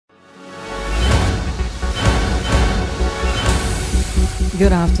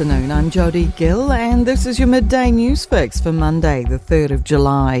Good afternoon, I'm Jodie Gill and this is your Midday News Fix for Monday the 3rd of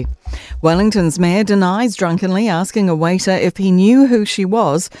July. Wellington's mayor denies drunkenly asking a waiter if he knew who she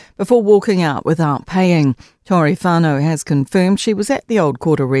was before walking out without paying. Tori Whānau has confirmed she was at the Old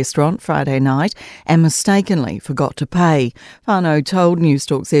Quarter restaurant Friday night and mistakenly forgot to pay. Whānau told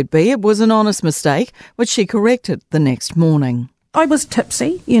Newstalk ZB it was an honest mistake, which she corrected the next morning. I was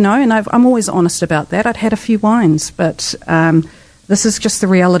tipsy, and I'm always honest about that. I'd had a few wines, but this is just the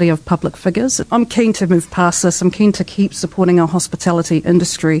reality of public figures. I'm keen to move past this. I'm keen to keep supporting our hospitality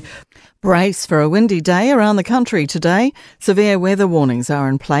industry. Brace for a windy day around the country today. Severe weather warnings are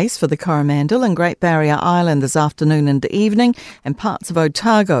in place for the Coromandel and Great Barrier Island this afternoon and evening and parts of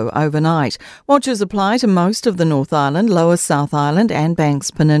Otago overnight. Watches apply to most of the North Island, Lower South Island and Banks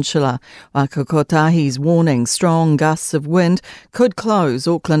Peninsula. While Kotahi's warning strong gusts of wind could close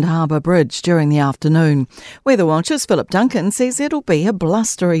Auckland Harbour Bridge during the afternoon. Weather Watchers Philip Duncan says it'll be a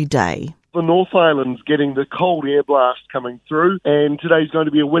blustery day. The North Island's getting the cold air blast coming through, and today's going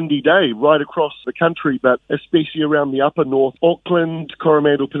to be a windy day right across the country, but especially around the upper north, Auckland,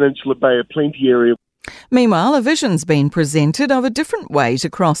 Coromandel Peninsula Bay of Plenty area. Meanwhile, a vision's been presented of a different way to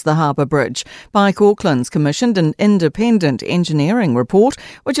cross the Harbour Bridge. Bike Auckland's commissioned an independent engineering report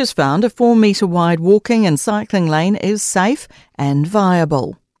which has found a 4-metre wide walking and cycling lane is safe and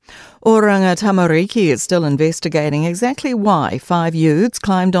viable. Oranga Tamariki is still investigating exactly why 5 youths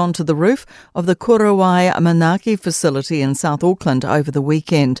climbed onto the roof of the Kurawai Manaki facility in South Auckland over the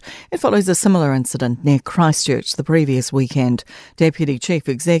weekend. It follows a similar incident near Christchurch the previous weekend. Deputy Chief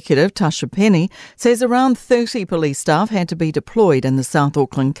Executive Tasha Penny says around 30 police staff had to be deployed in the South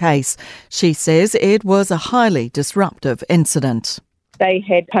Auckland case. She says it was a highly disruptive incident. They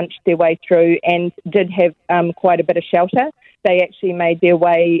had punched their way through and did have quite a bit of shelter. They actually made their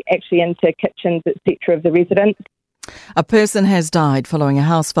way into kitchens, etc. of the residents. A person has died following a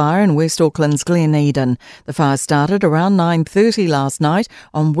house fire in West Auckland's Glen Eden. The fire started around 9:30 last night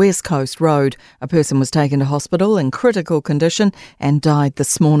on West Coast Road. A person was taken to hospital in critical condition and died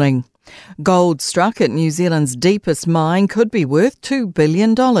this morning. Gold struck at New Zealand's deepest mine could be worth $2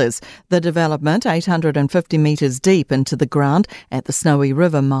 billion. The development, 850 metres deep into the ground at the Snowy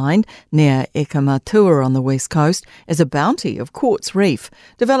River mine near Ekamatua on the west coast, is a bounty of quartz reef.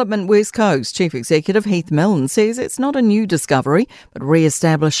 Development West Coast Chief Executive Heath Milne says it's not a new discovery, but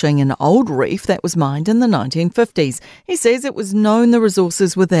re-establishing an old reef that was mined in the 1950s. He says it was known the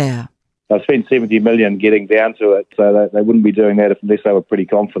resources were there. They've spent $70 million getting down to it, so they wouldn't be doing that unless they were pretty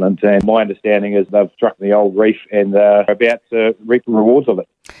confident. And my understanding is they've struck the old reef and are about to reap the rewards of it.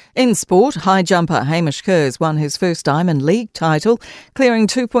 In sport, high jumper Hamish Kerrs won his first Diamond League title, clearing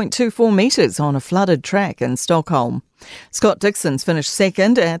 2.24 metres on a flooded track in Stockholm. Scott Dixon's finished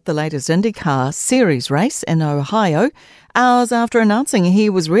second at the latest IndyCar Series race in Ohio. Hours after announcing he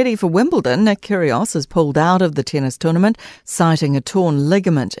was ready for Wimbledon, Nick Kyrgios has pulled out of the tennis tournament, citing a torn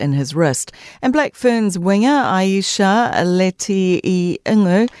ligament in his wrist. And Black Ferns winger Aisha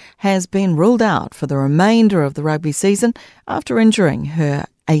Leti-Ingu has been ruled out for the remainder of the rugby season after injuring her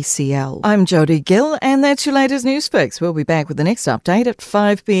ACL. I'm Jodie Gill and that's your latest news fix. We'll be back with the next update at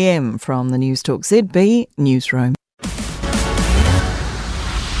 5 p.m. from the Newstalk ZB newsroom.